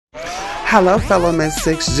Hello, fellow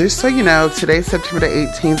mystics. Just so you know, today, September the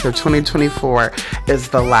 18th of 2024, is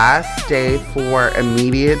the last day for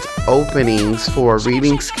immediate openings for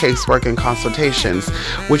readings, casework, and consultations,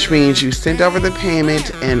 which means you send over the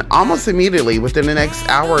payment and almost immediately, within the next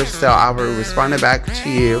hour or so, I will respond back to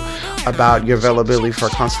you about your availability for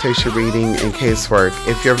consultation, reading, and casework.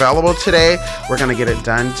 If you're available today, we're going to get it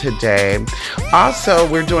done today. Also,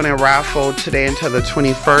 we're doing a raffle today until the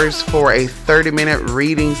 21st for a 30-minute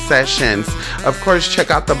reading session. Of course,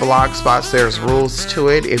 check out the blog spots. There's rules to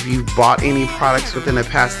it. If you've bought any products within the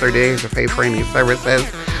past 30 days or paid for any services,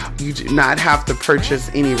 you do not have to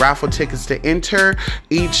purchase any raffle tickets to enter.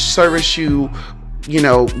 Each service you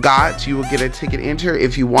got, you will get a ticket enter.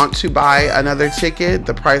 If you want to buy another ticket,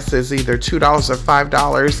 the price is either $2 or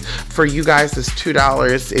 $5. For you guys, it's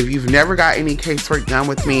 $2. If you've never got any casework done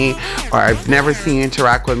with me, or I've never seen you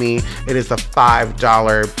interact with me, it is a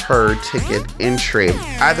 $5 per ticket entry.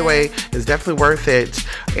 Either way, it's definitely worth it,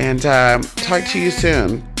 and talk to you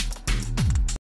soon.